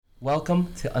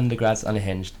Welcome to Undergrads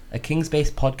Unhinged, a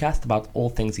King's-based podcast about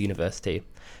all things university.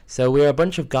 So we're a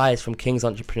bunch of guys from King's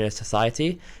Entrepreneur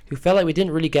Society who felt like we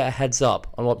didn't really get a heads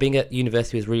up on what being at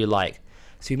university was really like.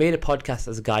 So we made a podcast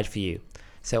as a guide for you.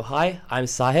 So hi, I'm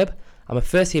Saheb. I'm a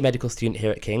first-year medical student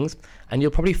here at King's, and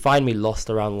you'll probably find me lost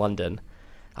around London.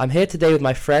 I'm here today with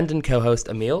my friend and co-host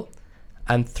Ammiel,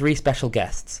 and three special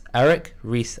guests, Eric,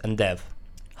 Reese, and Dev.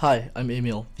 Hi, I'm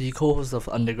Ammiel, the co-host of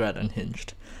Undergrad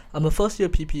Unhinged. I'm a first-year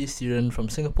PPE student from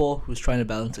Singapore who's trying to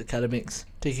balance academics,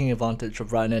 taking advantage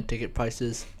of Ryanair ticket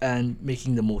prices, and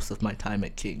making the most of my time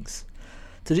at King's.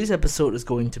 Today's episode is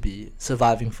going to be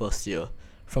Surviving First Year,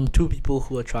 from two people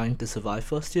who are trying to survive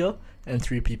first year, and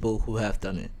three people who have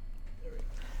done it.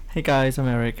 Hey guys, I'm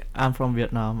Eric. I'm from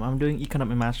Vietnam. I'm doing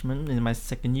economic management in my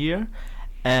second year,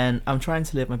 and I'm trying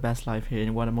to live my best life here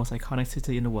in one of the most iconic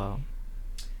cities in the world.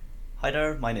 Hi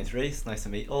there, my name's Reese, nice to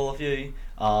meet all of you,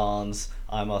 and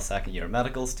I'm a second year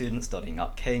medical student studying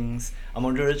at King's. I'm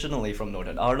originally from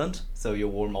Northern Ireland, so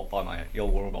you'll warm up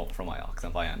from my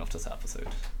accent by the end of this episode.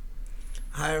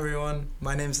 Hi everyone,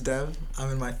 my name's Dev.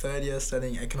 I'm in my third year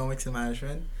studying economics and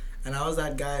management, and I was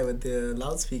that guy with the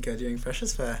loudspeaker during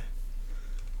Freshers Fair.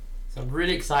 So I'm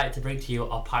really excited to bring to you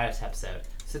our pilot episode.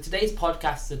 So today's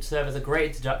podcast should serve as a great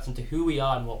introduction to who we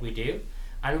are and what we do,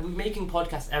 and we'll be making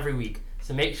podcasts every week.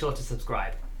 So make sure to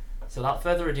subscribe. So without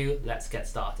further ado, let's get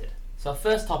started. So our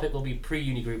first topic will be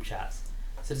pre-uni group chats.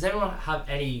 So does everyone have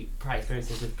any prior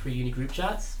experiences with pre-uni group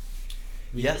chats?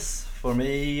 Yes, for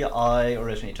me, I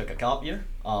originally took a gap year,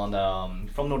 and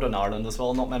from Northern Ireland as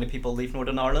well. Not many people leave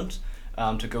Northern Ireland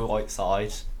to go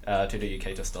outside to the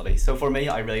UK to study. So for me,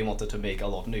 I really wanted to make a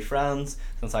lot of new friends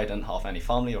since I didn't have any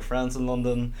family or friends in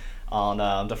London.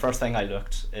 And the first thing I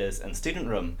looked is in student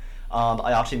room. And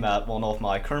I actually met one of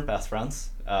my current best friends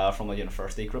from a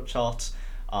university group chat,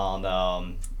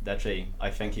 and literally, I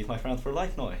think he's my friend for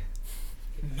life now.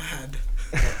 Mad.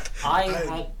 I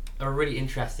had a really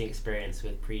interesting experience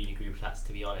with pre-uni group chats,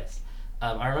 to be honest.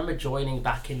 I remember joining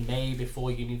back in May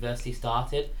before university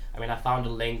started. I found a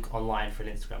link online for an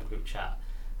Instagram group chat,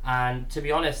 and to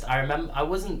be honest, I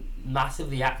wasn't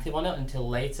massively active on it until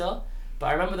later, but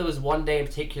I remember there was one day in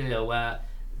particular where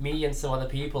me and some other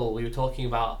people, we were talking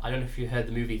about, I don't know if you heard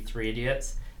the movie 3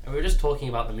 Idiots, and we were just talking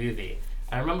about the movie.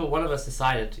 And I remember one of us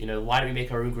decided, why don't we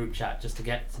make our own group chat just to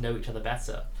get to know each other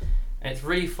better? And it's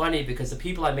really funny because the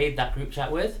people I made that group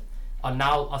chat with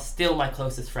are still my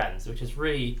closest friends, which is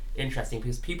really interesting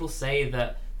because people say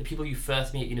that the people you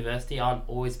first meet at university aren't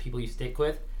always people you stick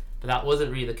with, but that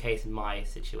wasn't really the case in my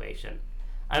situation.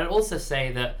 And I'd also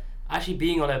say that actually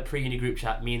being on a pre-uni group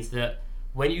chat means that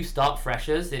when you start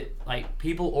freshers,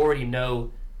 people already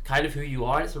know kind of who you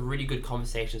are, and it's a really good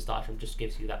conversation starter and just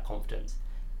gives you that confidence.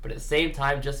 But at the same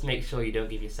time, just make sure you don't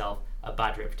give yourself a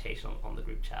bad reputation on the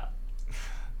group chat.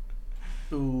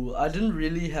 Ooh, I didn't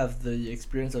really have the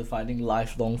experience of finding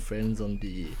lifelong friends on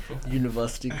the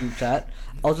university group chat.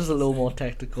 I was just a little more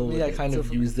tactical. For me, I kind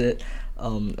of used it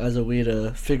as a way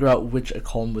to figure out which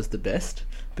accom was the best.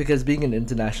 Because being an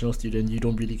international student, you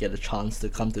don't really get a chance to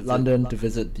come to London to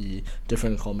visit the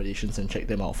different accommodations and check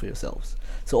them out for yourselves.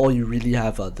 So all you really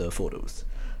have are the photos.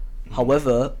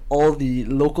 However, all the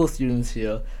local students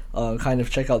here kind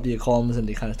of check out the accoms and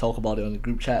they kind of talk about it on the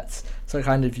group chats. So I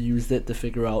kind of used it to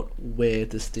figure out where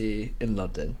to stay in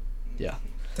London. Yeah.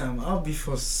 Damn, I'll be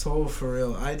so for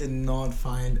real. I did not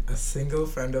find a single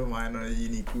friend of mine on a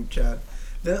uni group chat.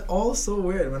 They're all so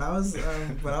weird. When I was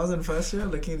in first year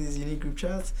looking at these uni group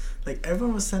chats,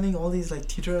 everyone was sending all these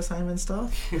tutor assignment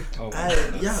stuff.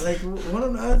 What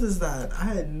on earth is that? I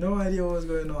had no idea what was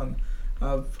going on.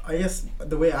 I guess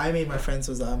the way I made my friends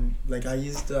was I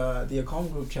used the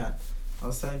accom group chat. I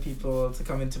was telling people to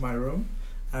come into my room.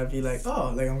 I'd be like,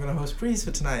 I'm gonna host pre's for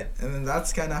tonight, and then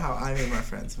that's kind of how I made my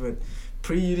friends. But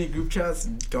pre-uni group chats,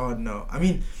 God no.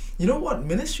 You know what?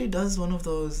 Ministry does one of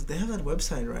those. They have that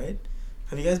website, right?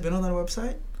 Have you guys been on that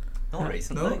website? Not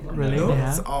recently. No? Really? No?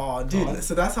 Yeah. Oh, dude. Oh.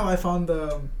 So that's how I found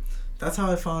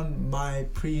my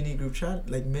pre-uni group chat.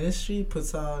 Ministry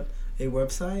puts out a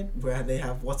website where they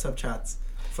have WhatsApp chats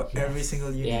for every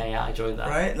single uni. Yeah, I joined that.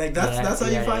 Right? That's how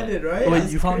you find it, right? Oh, wait,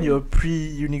 That's you found great. your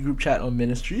pre-uni group chat on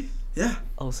Ministry? Yeah.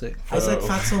 Oh, sick. It's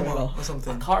Fatsoma or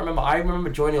something. I can't remember. I remember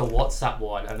joining a WhatsApp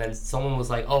one, and then someone was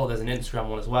like, "Oh, there's an Instagram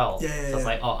one as well." Yeah. So it's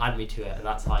like, "Oh, add me to it," and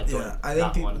that's how I joined. Yeah, I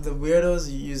think the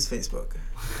weirdos use Facebook.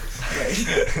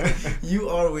 You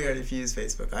are weird if you use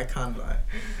Facebook. I can't lie.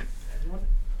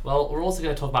 Well, we're also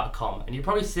going to talk about comm, and you're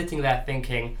probably sitting there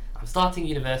thinking, "I'm starting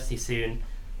university soon.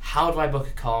 How do I book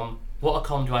a comm? What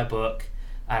comm do I book?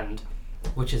 And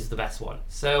which is the best one?"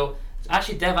 So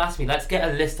actually, Dev asked me, let's get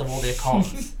a list of all the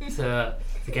accoms to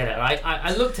get it. And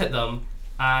I looked at them,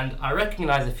 and I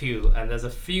recognise a few, and there's a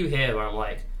few here where I'm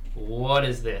like, what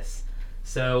is this?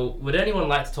 So would anyone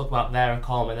like to talk about their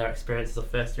comm and their experiences of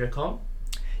first year comm?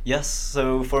 Yes,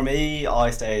 so for me, I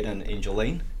stayed in Angel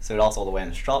Lane, so that's all the way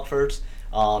in Stratford,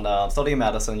 and studying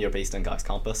medicine, you're based in Guy's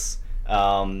campus,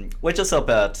 which is a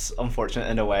bit unfortunate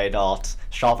in a way that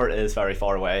Stratford is very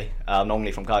far away, not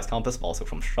only from Guy's campus, but also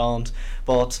from Strand,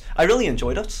 but I really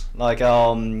enjoyed it. Like,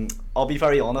 I'll be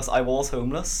very honest, I was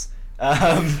homeless.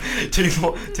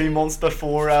 2 months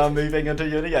before moving into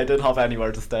uni, I didn't have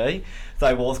anywhere to stay, so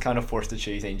I was kind of forced to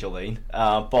choose Angel Lane.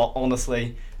 But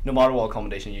honestly, no matter what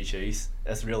accommodation you choose,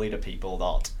 it's really the people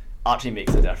that actually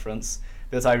makes a difference.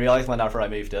 Because I realised whenever I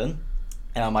moved in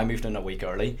a week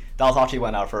early. That was actually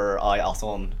whenever I asked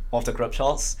on one of the group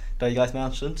chats that you guys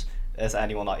mentioned, is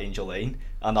anyone at Angel Lane,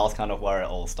 and that was kind of where it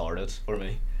all started for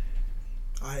me.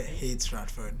 I hate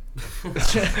Stratford. Like,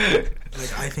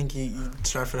 I think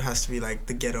Stratford has to be like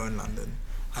the ghetto in London.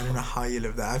 I don't know how you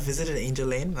live there. I visited Angel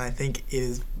Lane, and I think it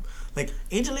is like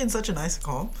Angel Lane's such a nice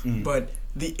comp, but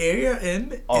the area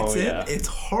it's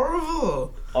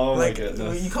horrible. Oh like, my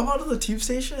goodness! When you come out of the tube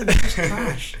station, and there's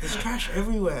trash. There's trash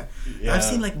everywhere. Yeah. I've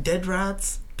seen like dead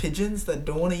rats, pigeons that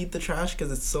don't want to eat the trash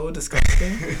because it's so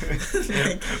disgusting.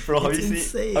 Like, Bro, it's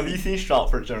insane. have you seen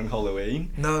Stratford during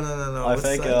Halloween? No. I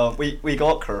think we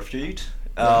got curfewed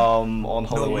on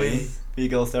Halloween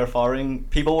because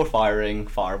people were firing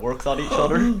fireworks at each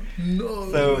other.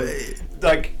 No way.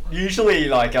 Like, usually,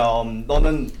 like,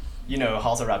 London, you know,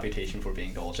 has a reputation for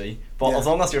being dodgy, but as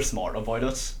long as you're smart about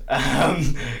it,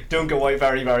 don't go out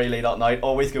very, very late at night,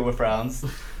 always go with friends,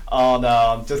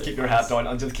 and just keep your head down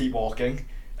and just keep walking.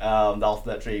 That's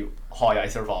literally how I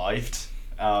survived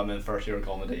in first year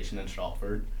accommodation in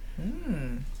Stratford.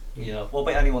 Yeah. What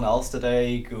about anyone else? Did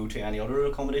they go to any other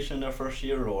accommodation in their first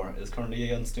year, or is currently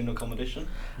in student accommodation?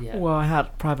 Yeah. Well, I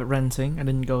had private renting. I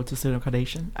didn't go to student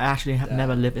accommodation. I actually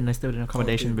never lived in a student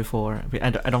accommodation before. I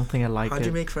don't think I like it. How'd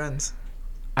you make friends?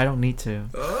 I don't need to.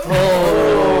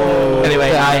 Oh.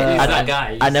 Anyway,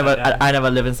 I never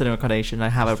live in student accommodation. I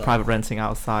have a private renting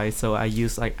outside, so I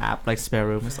use like app like spare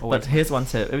rooms. But here's one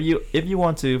tip: if you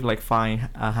want to like find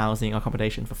a housing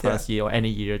accommodation for first year or any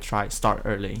year, start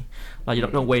early. Like, you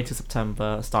don't wait till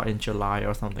September. Start in July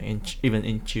or something. Even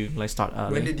in June, like start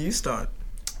early. When did you start?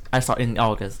 I start in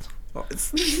August. Oh,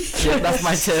 it's Yeah, that's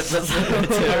my tip. That's my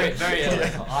tip. very, very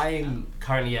I'm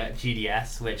currently at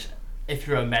GDS, which, if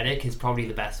you're a medic, is probably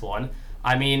the best one.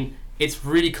 I mean, it's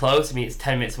really close. I mean, it's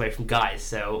 10 minutes away from Guy's,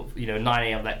 so, 9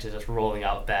 a.m. lectures just rolling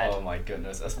out of bed. Oh my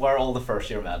goodness, that's where all the first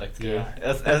year medics go. Yeah.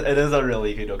 It is a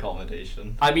really good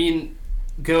accommodation. I mean,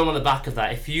 going on the back of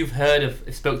that, if you've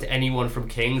spoke to anyone from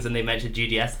King's and they mentioned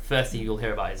GDS, the first thing you'll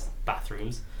hear about is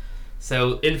bathrooms.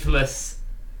 So, infamous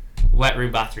wet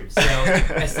room bathrooms. So,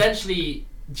 essentially,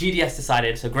 GDS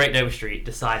decided, so Great Dover Street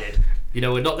decided,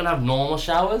 we're not going to have normal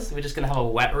showers, we're just going to have a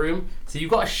wet room. So you've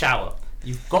got a shower,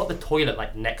 you've got the toilet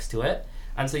like next to it,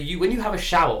 and so when you have a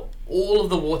shower, all of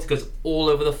the water goes all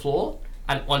over the floor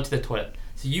and onto the toilet.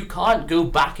 So you can't go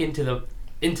back into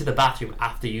the bathroom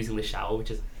after using the shower,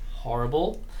 which is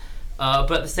horrible.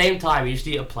 But at the same time, you just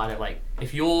need to plan it like,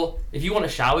 if you want a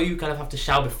shower, you kind of have to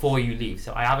shower before you leave.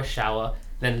 So I have a shower,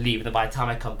 then leave, and then by the time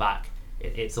I come back,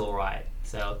 it's alright.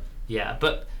 So yeah,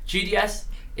 but GDS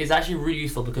is actually really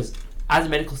useful because as a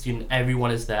medical student,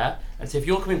 everyone is there, and so if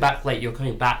you're coming back late, you're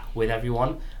coming back with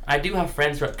everyone. I do have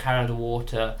friends who are at Canada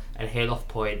Water and Hayloft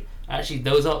Point. Actually,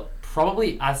 those are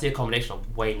probably, as the accommodation, are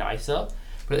way nicer.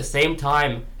 But at the same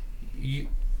time,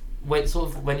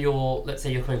 when you're, let's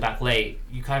say you're coming back late,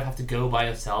 you kind of have to go by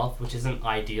yourself, which isn't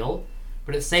ideal.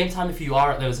 But at the same time, if you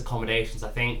are at those accommodations, I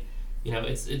think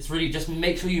it's really just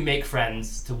make sure you make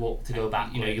friends to go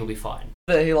back. You'll be fine.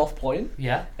 The Hayloft Point.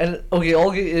 Yeah. And okay,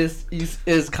 Aldgate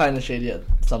is kind of shady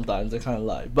sometimes. I kind of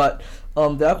lie, but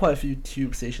there are quite a few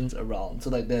tube stations around.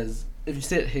 So like if you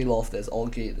stay at Hayloft, there's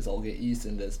Aldgate East,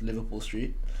 and there's Liverpool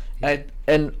Street.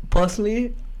 And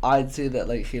personally, I'd say that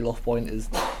like Hayloft Point is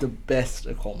the best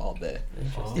accom out there,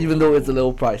 even though it's a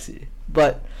little pricey.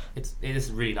 But it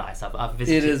is really nice. I've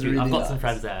visited. It is really I've got nice. some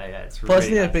friends there. Yeah, it's really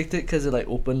personally, nice. I picked it because it like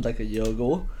opened like a year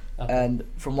ago, Okay. and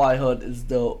from what I heard, it's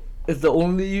the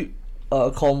only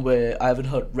com where I haven't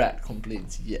heard rat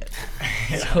complaints yet.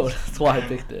 So that's why I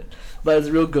picked it. But it's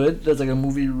real good. There's like a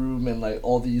movie room and like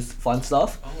all these fun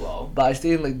stuff. Oh wow. But I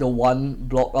stay in like the one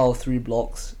block out of 3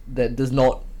 blocks that does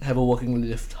not have a working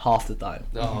lift half the time.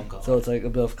 Oh god. So it's like a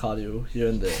bit of cardio here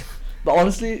and there. But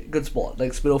honestly, good spot.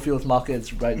 Like Spitalfields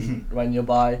Market's right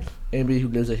nearby. Anybody who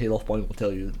lives at Hayloft Point will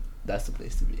tell you that's the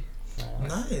place to be.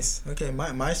 Nice. Okay,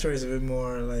 my story is a bit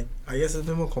more like, I guess it's a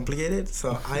bit more complicated.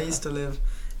 So I used to live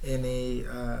in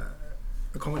a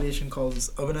accommodation called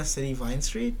Urban City Vine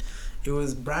Street. It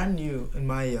was brand new in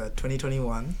my year,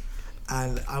 2021.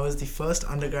 And I was the first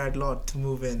undergrad lot to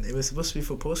move in. It was supposed to be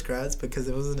for postgrads because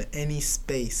there wasn't any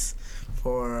space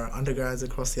for undergrads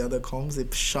across the other comms.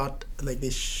 They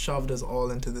shoved us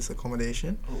all into this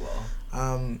accommodation. Oh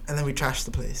wow. And then we trashed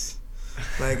the place.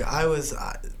 Like I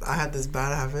had this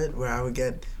bad habit where I would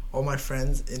get all my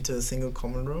friends into a single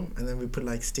common room, and then we put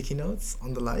like sticky notes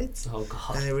on the lights. Oh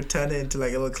god. And it would turn it into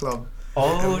like a little club.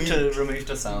 Oh, to remove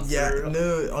the sounds. Yeah,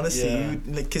 no, honestly, Yeah.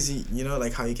 because you know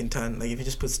like how you can turn, like if you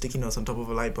just put sticky notes on top of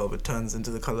a light bulb, it turns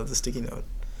into the color of the sticky note.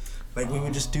 Like we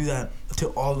would just do that to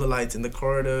all the lights in the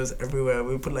corridors, everywhere.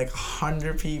 We would put like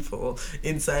 100 people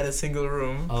inside a single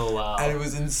room. Oh wow. And it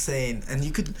was insane. And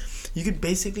you could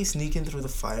basically sneak in through the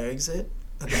fire exit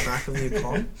at the back of the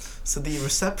comm. So the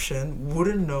reception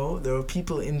wouldn't know there were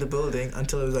people in the building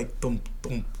until it was like thump,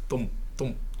 thump, thump,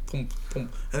 thump, thump,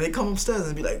 thump. And they come upstairs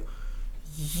and be like,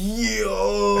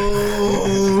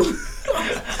 yo.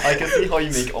 I can see how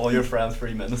you make all your friends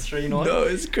free ministry, you know? No,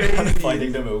 it's crazy.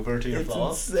 Finding them over to your It's flat.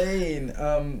 insane.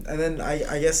 And then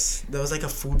I guess there was like a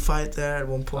food fight there at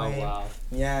one Oh point. wow.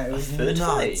 Yeah, it A was food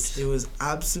nuts. fight? It was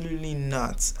absolutely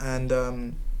nuts.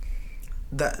 And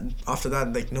that after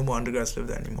that, like no more undergrads live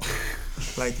there anymore.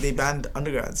 Like they banned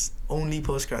undergrads. Only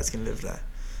postgrads can live there.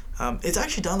 It's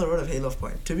actually down the road of Hayloft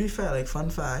Point. To be fair, like fun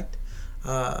fact,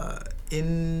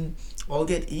 in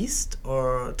Aldgate East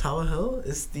or Tower Hill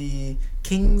is the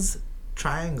King's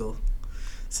Triangle.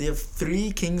 So you have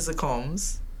 3 King's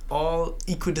Accoms, all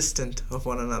equidistant of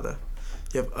one another.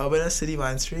 You have Urban City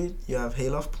Vine Street, you have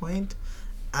Hayloft Point,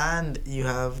 and you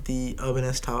have the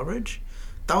Urban Tower Bridge.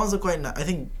 That one's quite nice. I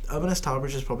think Urban Tower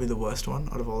Bridge is probably the worst one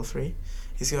out of all 3.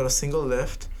 It's got a single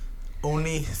lift,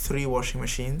 only 3 washing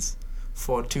machines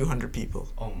for 200 people.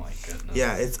 Oh my goodness.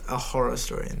 Yeah, it's a horror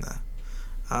story in there.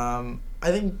 I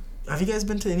think, have you guys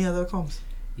been to any other comms?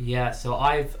 Yeah, so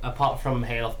I've, apart from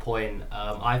Hayloft Point,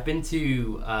 I've been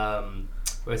to,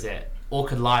 where is it?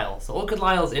 Orchard Lisle. So Orchard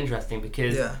Lisle is interesting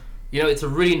because, Yeah. you know, it's a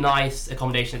really nice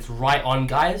accommodation. It's right on,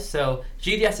 guys. So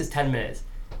GDS is 10 minutes.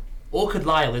 Orchard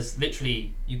Lisle is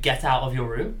literally, you get out of your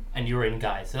room and you're in,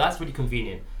 guys. So that's really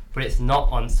convenient. But it's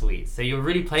not en suite. So you're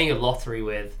really playing a lottery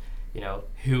with, you know,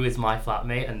 who is my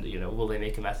flatmate and, you know, will they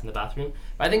make a mess in the bathroom?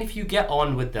 But I think if you get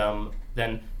on with them,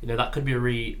 then, you know, that could be a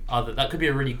really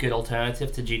good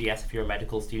alternative to GDS if you're a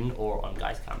medical student or on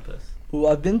Guy's campus. Ooh,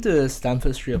 I've been to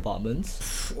Stamford Street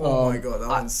Apartments. Oh my god, that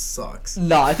one sucks.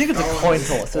 No, I think it's a That coin one is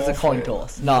toss. It's a coin awful.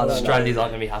 toss. No. Strandies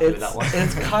aren't going to be happy with that one.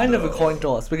 It's kind of a coin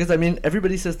toss because I mean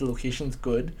everybody says the location's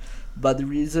good, but the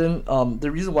reason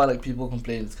why like people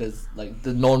complain is because like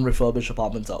the non-refurbished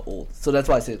apartments are old, so that's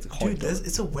why I say it's a coin Dude, toss.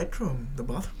 it's a wet room. The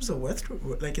bathroom's a wet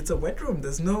room. Like it's a wet room.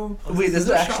 There's no. Wait, there's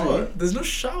no no shower. actually- There's no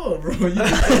shower, bro.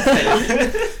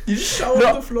 You just shower No.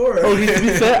 on the floor. Okay, to be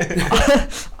fair,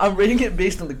 I'm rating it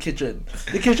based on the kitchen.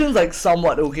 The kitchen's like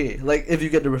somewhat okay, like if you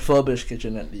get the refurbished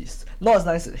kitchen at least. Not as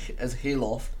nice as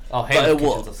Hayloft. Oh, But Hayloft it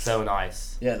kitchens works. are so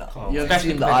nice. Yeah, no. Oh, You haven't especially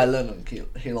seen the when- island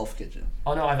on Hayloft kitchen.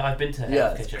 Oh no, I've been to Hayloft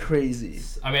Yeah, it's kitchen. crazy.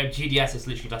 I mean, GDS is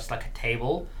literally just like a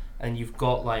table, and you've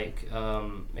got like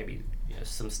maybe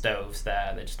some stoves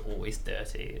there. They're just always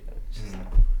dirty.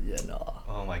 Yeah, no.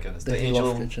 Oh my goodness. The The Hayloft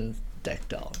Angel. kitchen's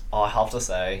decked out. Oh, I have to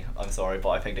say, I'm sorry, but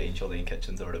I think the Angel Lane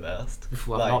kitchens are the best.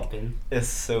 Well, I've not been. It's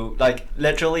so like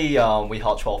literally we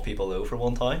had 12 people over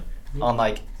one time, and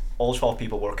like all 12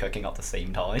 people were cooking at the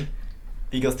same time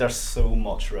because there's so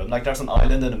much room. Like there's an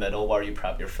island in the middle where you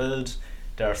prep your food.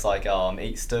 There's like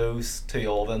 8 stoves, 2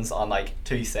 ovens, and like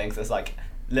 2 sinks. It's like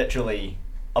literally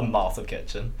a massive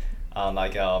kitchen. And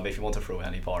like if you want to throw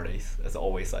any parties, it's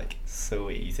always like so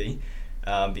easy,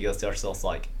 because there's just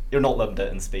like you're not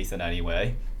limited in space in any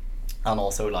way, and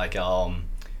also like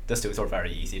the stoves are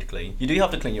very easy to clean. You do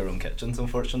have to clean your own kitchens,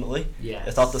 unfortunately. Yes.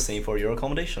 Is that the same for your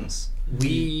accommodations?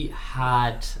 We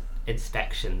had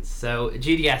inspections. So at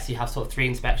GDS, you have sort of 3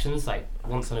 inspections, like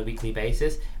once on a weekly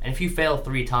basis. And if you fail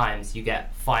 3 times, you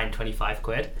get fined 25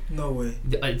 quid. No way.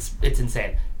 It's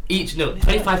insane.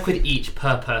 25 quid each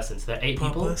per person. So they're 8 Per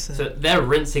people. person. So they're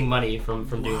rinsing money from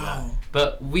doing that. Wow.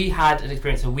 But we had an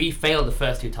experience. So we failed the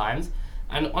first 2 times.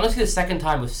 And honestly, the second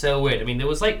time was so weird. I mean, there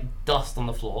was like dust on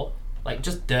the floor, like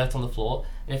just dirt on the floor.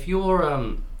 And if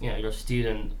you're, you're a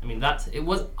student, I mean,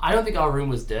 I don't think our room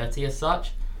was dirty as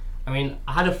such. I mean,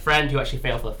 I had a friend who actually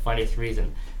failed for the funniest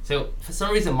reason. So for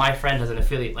some reason, my friend has an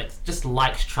affiliate, like, just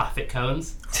likes traffic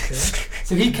cones. Okay.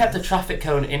 So he kept a traffic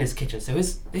cone in his kitchen. So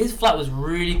his flat was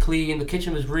really clean, the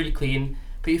kitchen was really clean,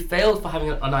 but he failed for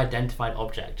having an unidentified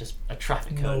object, just a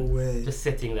traffic No cone, way. just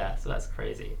sitting there. So that's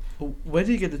crazy. Where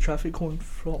do you get the traffic cone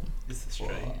from? This is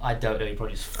strange. Well, I don't know. You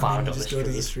probably just found it on the just go to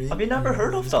the street. street. Have you never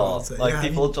heard of that? Like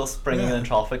people just bringing in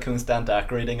traffic cones, then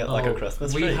decorating it like a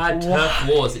Christmas tree. We had turf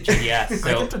wars at GDS. I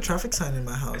So kept a traffic sign in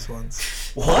my house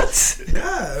once. What?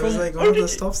 Yeah, it was like one of the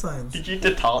stop signs. Did you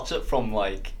detach it from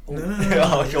like? No.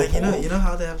 Like your Like, you know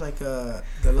how they have like the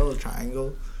little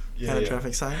triangle kind of yeah.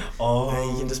 traffic sign, Oh.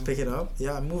 and you can just pick it up.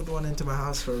 Yeah, I moved one into my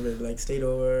house for a bit. Like stayed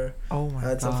over, Oh my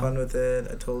had some god. fun with it.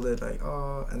 I told it like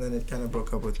and then it kind of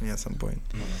broke up with me at some point.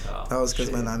 Oh, That was because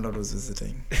my shit. landlord was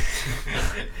visiting.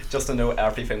 Just to know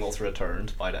everything was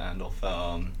returned by the end of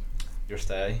your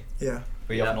stay. Yeah.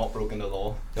 We Yeah. have not broken the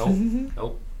law.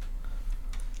 Nope.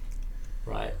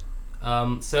 Right.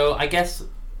 So I guess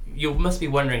you must be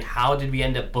wondering, how did we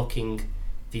end up booking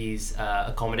these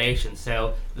accommodations?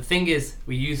 So the thing is,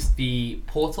 we used the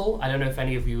portal. I don't know if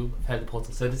any of you have heard of the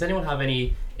portal. So does anyone have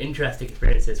any interesting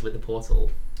experiences with the portal,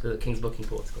 the King's Booking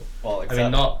portal? Well, I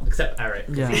mean, not except Eric.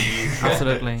 'cause Yeah, he used,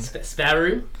 absolutely. Spare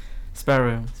room. Spare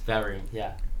room. Spare room.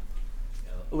 Yeah.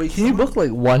 Wait, can you book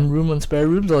like one room on spare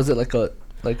rooms, or is it like a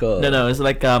No, it's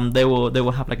like they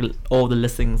will have like all the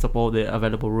listings of all the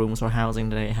available rooms or housing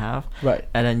that they have, right?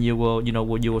 and then you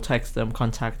will text them,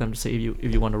 contact them to say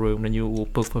if you want a room, then you will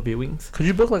book for viewings. Could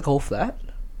you book like a whole flat?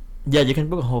 Yeah, you can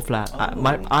book a whole flat.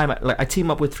 Oh. I team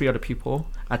up with 3 other people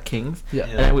at King's, Yeah.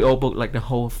 and then we all book like the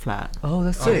whole flat. Oh,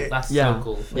 that's Oh, sick. that's Yeah. so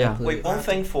cool. Yeah. Wait, one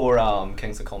thing for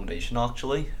King's accommodation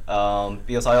actually,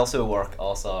 because I also work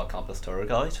as a campus tour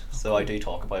guide, so I do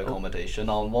talk about accommodation.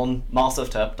 And one massive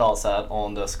tip that's said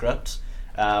on the script,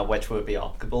 which would be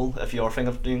applicable if you're thinking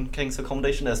of doing King's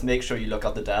accommodation, is make sure you look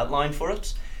at the deadline for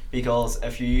it, because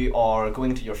if you are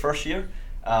going to your first year,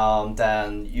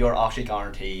 then you're actually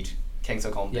guaranteed King's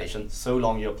accommodation so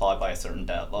long you apply by a certain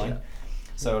deadline. Yeah.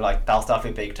 So like that's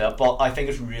definitely a big tip, but I think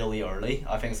it's really early.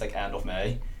 I think it's like end of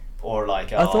May, or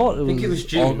like I thought I think it was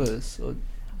June. August. Or,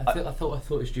 I thought it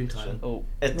was June time. oh,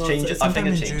 it Well, changes. it's I think it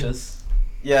sometime in June. changes.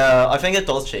 Yeah, I think it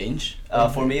does change.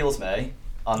 For me, it was May,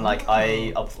 and like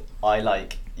I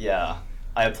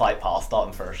applied past that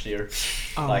in first year.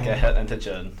 Like I hit into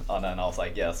June, and then I was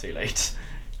like, yeah, it's too late.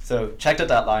 So check the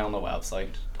deadline on the website.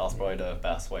 That's probably the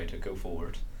best way to go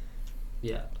forward.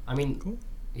 Yeah, I mean, Cool.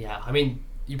 yeah, I mean,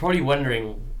 you're probably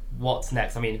wondering what's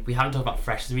next. I mean, we haven't talked about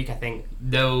Freshers Week. I think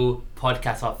no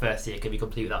podcast our first year could be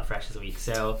complete without Freshers Week.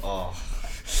 So, Oh.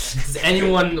 does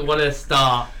anyone want to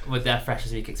start with their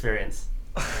Freshers Week experience?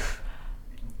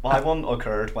 My one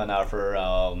occurred whenever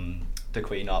the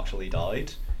Queen actually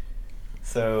died.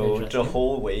 So the Interesting.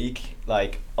 whole week,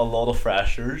 like a lot of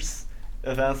freshers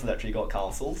events literally got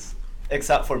cancelled,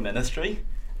 except for ministry.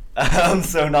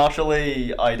 So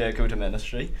naturally, I did go to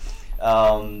ministry.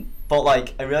 But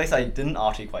like I realized I didn't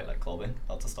actually quite like clubbing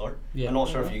at the start. Yeah. I'm not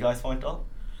sure if you guys found that.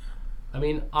 I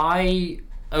mean, I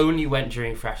only went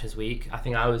during Freshers Week. I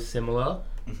think I was similar.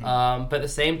 But at the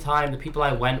same time, the people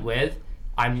I went with,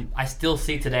 I still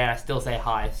see today and I still say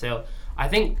hi. So I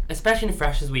think, especially in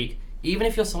Freshers Week, even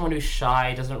if you're someone who's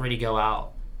shy, doesn't really go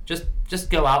out, just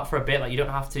go out for a bit. Like you don't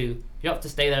have to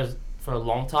stay there for a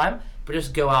long time, but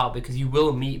just go out because you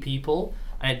will meet people,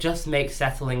 and it just makes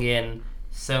settling in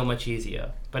so much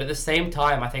easier. But at the same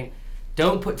time, I think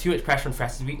don't put too much pressure on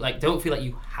Freshers Week. Like don't feel like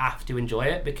you have to enjoy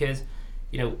it, because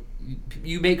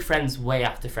you make friends way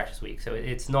after Freshers Week, so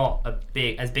it's not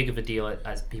as big of a deal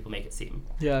as people make it seem.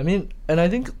 yeah. I mean, and I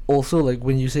think also like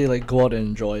when you say like go out and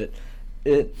enjoy it,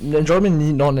 enjoyment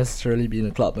need not necessarily be in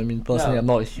a club. I mean, personally, No. I'm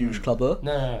not a huge clubber.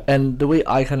 No. And the way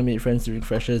I kind of made friends during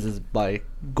freshers is by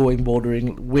going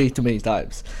bouldering way too many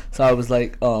times. So I was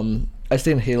like, I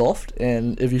stay in Hayloft,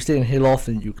 and if you stay in Hayloft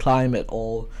and you climb at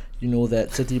all, you know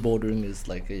that city bouldering is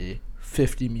like a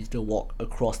 50-meter walk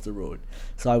across the road.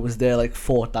 So I was there like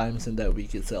 4 times in that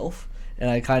week itself, and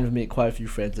I kind of made quite a few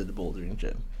friends at the bouldering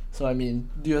gym. So I mean,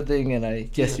 do your thing, and I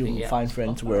guess your you'll thing, yeah. find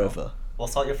friends wherever.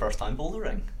 Was that your first time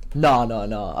bouldering?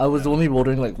 No. I was only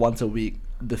bouldering like once a week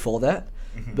before that.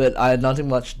 But I had nothing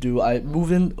much to do. I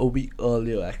moved in a week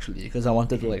earlier actually, because I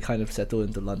wanted to like kind of settle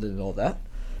into London and all that.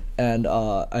 And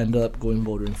I ended up going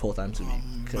bouldering 4 times a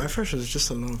week. My first was just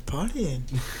a lot of partying.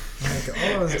 Like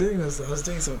all I was doing was I was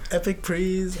doing some epic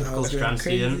prees. I was going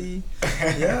crazy.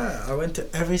 Yeah, I went to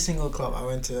every single club. I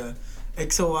went to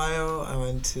XOYO. I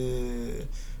went to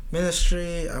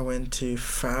Ministry. I went to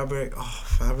Fabric. Oh,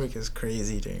 Fabric is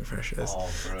crazy during freshers. Oh,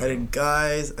 bro. I did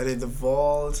Guys. I did the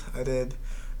Vault. I did.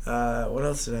 What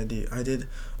else did I do?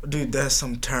 Dude, there's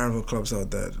some terrible clubs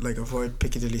out there. Like avoid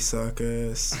Piccadilly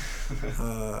Circus.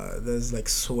 There's like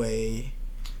Sway.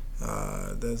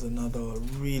 There's another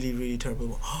really, really terrible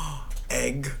one.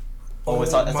 Egg. Oh,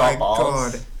 is that my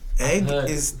bars? god. Egg heard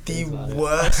is the things about it.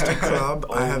 worst club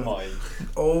I Oh have. my.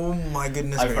 Oh my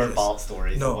goodness I've gracious. heard bad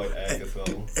stories No, about egg as well.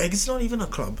 Egg's not even a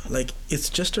club. Like, it's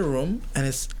just a room and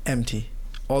it's empty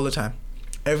all the time.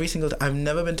 Every single time. I've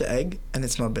never been to Egg and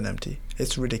it's not been empty.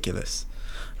 It's ridiculous.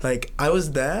 Like, I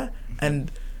was there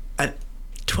and at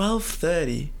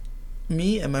 12:30,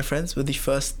 me and my friends were the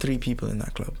first 3 people in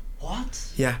that club.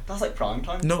 What? Yeah. That's like prime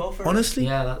time. No, 12:30? honestly.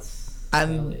 Yeah, that's.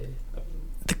 And fairly-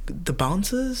 the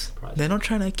bouncers, Surprising. they're not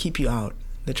trying to keep you out.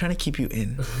 They're trying to keep you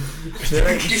in. They're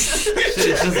like, It's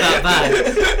just that bad.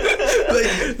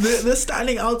 like they're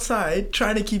standing outside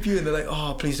trying to keep you in. They're like,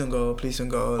 oh, please don't go, please don't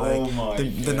go. Oh Like my the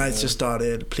night's goodness. just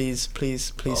started. Please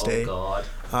stay. Oh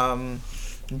god.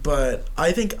 But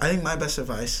I think my best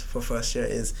advice for first year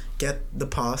is get the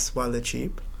pass while they're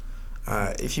cheap.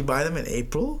 If you buy them in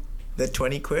April, they're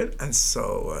 20 quid and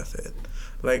so worth it.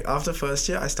 Like, after first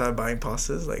year, I started buying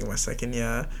passes, like, in my second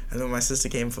year. And when my sister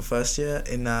came for first year,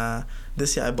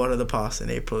 this year, I bought her the pass in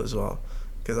April as well.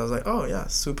 Because I was like, oh, yeah,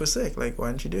 super sick. Like, why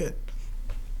don't you do it?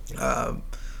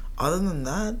 Other than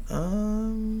that,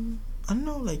 I don't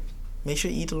know, like, make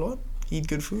sure you eat a lot. Eat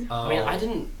good food. I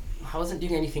mean, I wasn't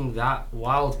doing anything that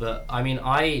wild, but I mean,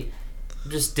 I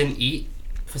just didn't eat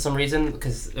for some reason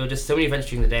because there were just so many events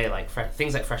during the day, like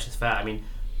things like Freshers Fair. I mean,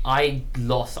 I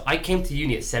came to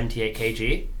uni at 78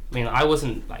 kg. I mean, I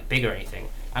wasn't like big or anything,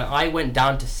 and I went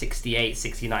down to 68,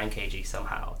 69 kg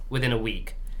somehow within a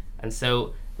week. And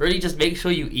so really just make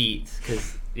sure you eat,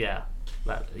 because you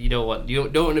don't want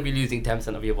to be losing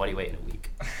 10% of your body weight in a week.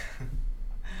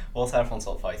 What's everyone's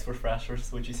top advice for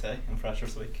freshers, would you say, in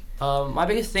Freshers Week? My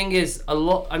biggest thing is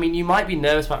I mean, you might be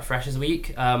nervous about Freshers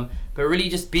Week, but really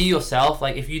just be yourself.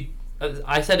 Like, if you,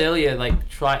 I said earlier, like,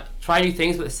 try new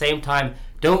things, but at the same time,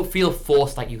 don't feel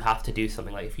forced like you have to do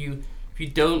something. Like, if you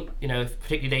don't, if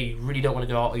particularly you really don't want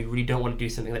to go out, or you really don't want to do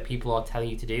something that people are telling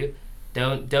you to do,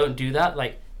 don't do that.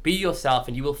 Like, be yourself,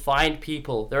 and you will find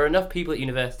people. There are enough people at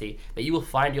university that you will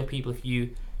find your people if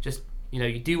you just,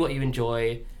 you do what you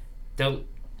enjoy. Don't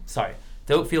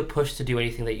feel pushed to do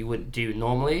anything that you wouldn't do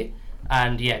normally,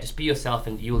 and just be yourself,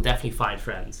 and you will definitely find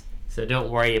friends. So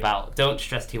don't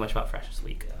stress too much about Freshers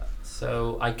Week.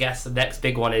 So I guess the next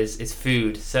big one is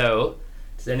food. So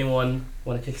does anyone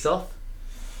want to kick us off?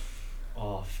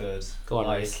 Oh, food. Go on,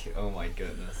 like, Reese. oh my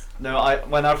goodness. No,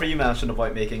 whenever you mentioned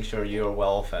about making sure you're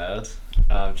well fed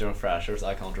during Freshers,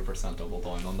 I 100% double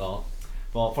down on that.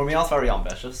 But for me, that's very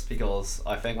ambitious, because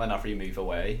I think whenever you move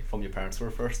away from your parents for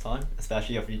the first time,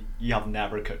 especially if you have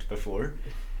never cooked before,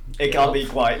 it can be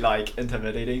quite, like,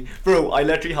 intimidating. Bro, I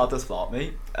literally had this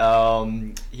flatmate.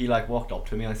 He, like, walked up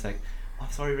to me and I was like, oh,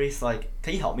 sorry, Reese, like,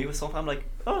 can you help me with something? I'm like,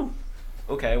 oh,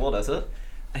 okay, what is it?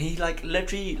 And he, like,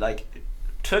 literally, like,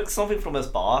 took something from his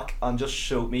bag and just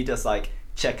showed me this, like,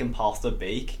 chicken pasta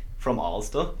bake from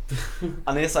Asda.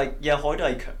 And he's like, yeah, how do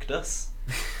I cook this?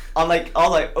 I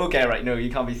was like, okay, right, no,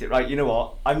 you can't be right, you know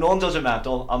what, I'm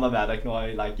non-judgmental, I'm a medic now,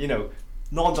 like,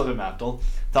 non-judgmental.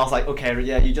 So I was like, okay,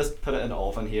 yeah, you just put it in the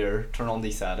oven here, turn on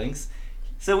these settings.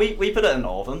 So we put it in the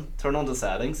oven, turn on the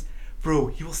settings. Bro,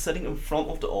 he was sitting in front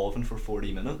of the oven for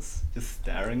 40 minutes, just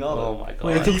staring at it. Oh my god.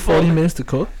 Wait, it took 40 minutes to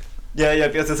cook? Yeah,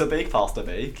 because it's a big pasta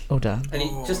bake. Oh, damn. And he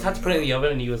just had to put it in the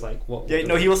oven, and he was like, what? Yeah,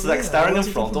 no, he was like staring in what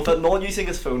did front he of it, not using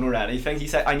his phone or anything. He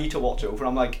said, I need to watch over.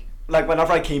 I'm like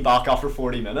whenever I came back after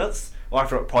 40 minutes, or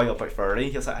after probably about 30,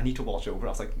 he was like, I need to watch over. I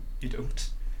was like, you don't.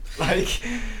 Like,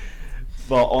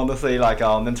 but honestly, like,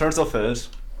 in terms of food,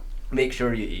 make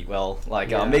sure you eat well. Like,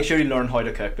 make sure you learn how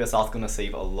to cook, because that's going to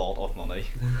save a lot of money.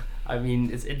 I mean,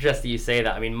 it's interesting you say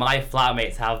that. I mean, my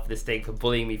flatmates have this thing for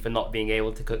bullying me for not being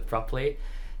able to cook properly.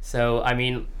 So, I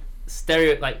mean,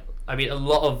 a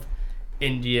lot of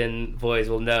Indian boys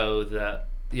will know that,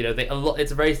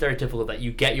 it's very stereotypical that you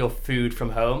get your food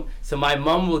from home. So my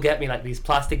mum will get me, like, these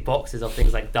plastic boxes of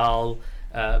things like dal,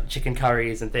 chicken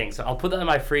curries and things. So I'll put that in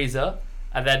my freezer,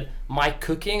 and then my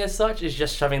cooking as such is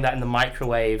just shoving that in the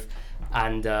microwave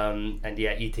and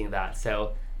eating that.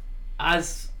 So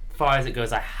as far as it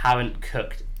goes, I haven't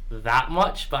cooked that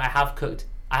much, but I have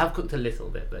cooked a little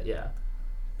bit. But yeah,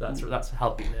 that's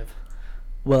helped me live.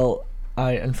 Well,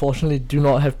 I unfortunately do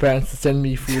not have parents to send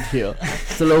me food here.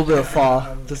 It's a little bit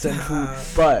far to send food,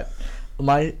 but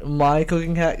my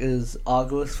cooking hack is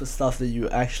Argos for stuff that you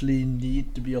actually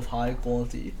need to be of high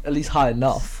quality, at least high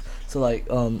enough. So like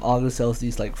Argos sells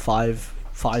these like five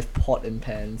pot and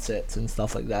pan sets and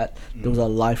stuff like that. Those are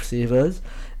lifesavers.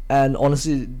 And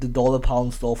honestly, the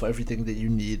 $1 store for everything that you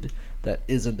need that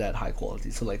isn't that high quality.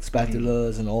 So like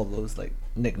spatulas and all those like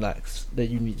knickknacks that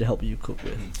you need to help you cook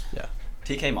with. Yeah.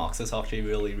 TK Maxx is actually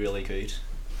really, really good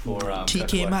for TK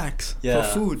cookware. Maxx Yeah.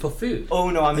 for food. For food. Oh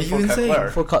no, I mean Are for you insane?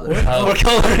 cookware. For cutlery. Oh, For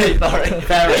cutlery, sorry.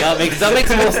 fair enough. That makes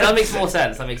more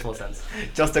sense. That makes more sense.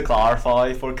 Just to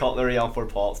clarify, for cutlery and for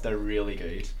pots, they're really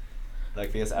good.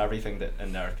 Like because everything that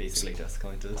in there is basically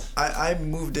discounted. I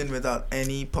moved in without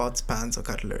any pots, pans, or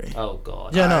cutlery. Oh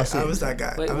god. Yeah, no, I same. was that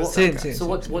guy. Wait, I was what- that Same, guy. same. So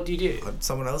what do you do?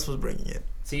 Someone else was bringing it.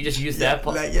 So you just use their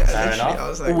pot? Like, yeah, Fair literally, enough. I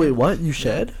was like, Oh wait, what? You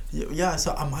shared? Yeah,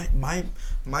 so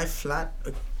my flat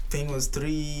thing was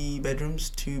 3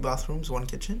 bedrooms, 2 bathrooms, 1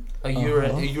 kitchen. Oh, you were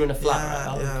in a flat,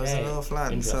 right? Yeah, I was in a Okay. little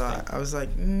flat. So I was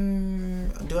like,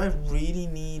 do I really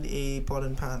need a pot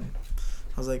and pan?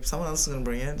 I was like, someone else is gonna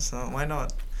bring it, so why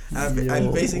not?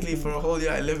 And basically for a whole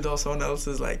year I lived off someone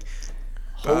else's like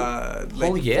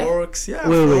whole year? forks. Yeah,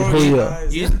 Wait, forks, whole year.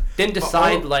 knives, You yeah. didn't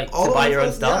decide to buy your own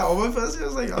Yeah, stuff? all my first year I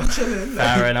was like, I'm chilling.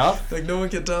 Fair enough. Like no one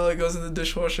can tell. It goes in the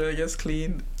dishwasher. It gets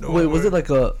cleaned. No Wait, one was it worries.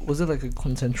 like a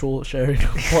consensual sharing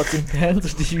of pots and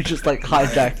pans, or did you just like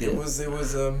hijack It it? was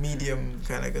a medium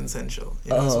kind of consensual.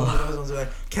 You know, it's one of those ones where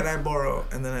like, can I borrow?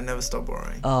 And then I never stop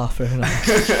borrowing. Ah, fair enough.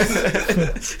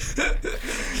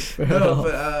 Fair No, enough.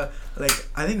 but like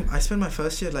I think I spent my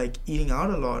first year like eating out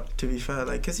a lot. To be fair,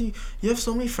 like because you have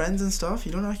so many friends and stuff,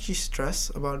 you don't actually stress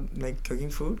about like cooking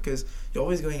food because you're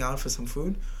always going out for some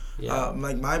food. Yeah.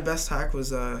 Like my best hack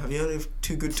was have you heard of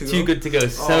Too Good to Go? Too good to go.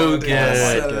 So Oh, good. dude,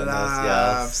 Oh my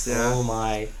slaps, goodness, yeah. Oh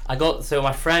my!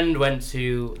 My friend went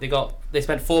to. They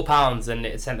spent £4 and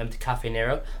it sent them to Cafe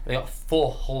Nero. They got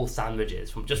 4 whole sandwiches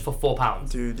for £4.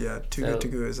 Dude, yeah, Too So Good to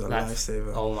Go is a that's-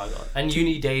 lifesaver. Oh my god! And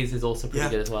Uni Days is also pretty Yeah.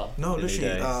 good as well. No, Uni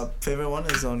literally, Days. favorite one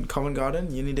is on Common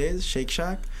Garden, Uni Days, Shake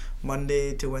Shack,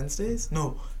 Monday to Wednesdays.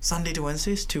 No, Sunday to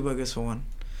Wednesdays, 2 burgers for 1.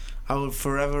 I will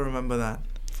forever remember that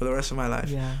for the rest of my life.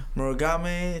 Yeah.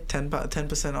 Morogame,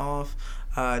 10% off.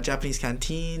 Japanese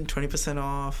Canteen, 20%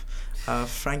 off.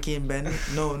 Frankie and Ben.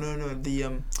 No.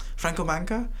 The Franco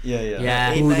Manca. Yeah.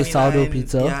 Yeah. Ooh, the sourdough $8.99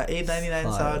 pizza. Yeah, $8.99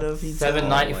 Fire. sourdough pizza. Oh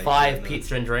my $7.95 goodness.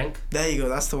 pizza and drink. There you go.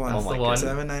 That's the one. Oh my the one.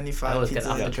 $7.95 I always get pizza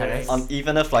after and tennis. drinks. And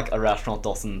even if like a restaurant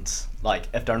doesn't like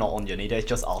if they're not on uni days,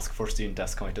 just ask for student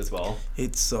discount as well.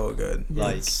 It's so good.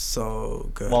 Like- It's so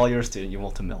good. While you're a student, you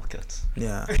want to milk it.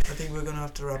 Yeah. I think we're gonna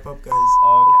have to wrap up,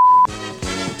 guys.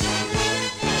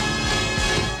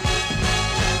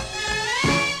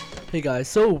 Hey guys,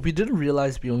 so we didn't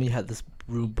realize we only had this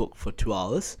room booked for 2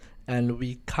 hours, and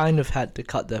we kind of had to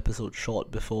cut the episode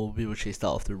short before we were chased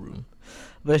out of the room.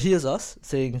 But here's us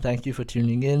saying thank you for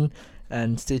tuning in,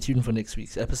 and stay tuned for next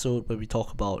week's episode where we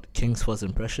talk about King's first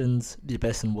impressions, the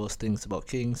best and worst things about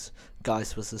King's,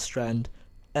 Guys vs. Strand,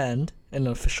 and an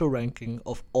official ranking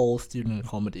of all student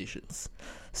accommodations.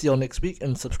 See you all next week,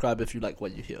 and subscribe if you like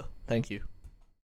what you hear. Thank you.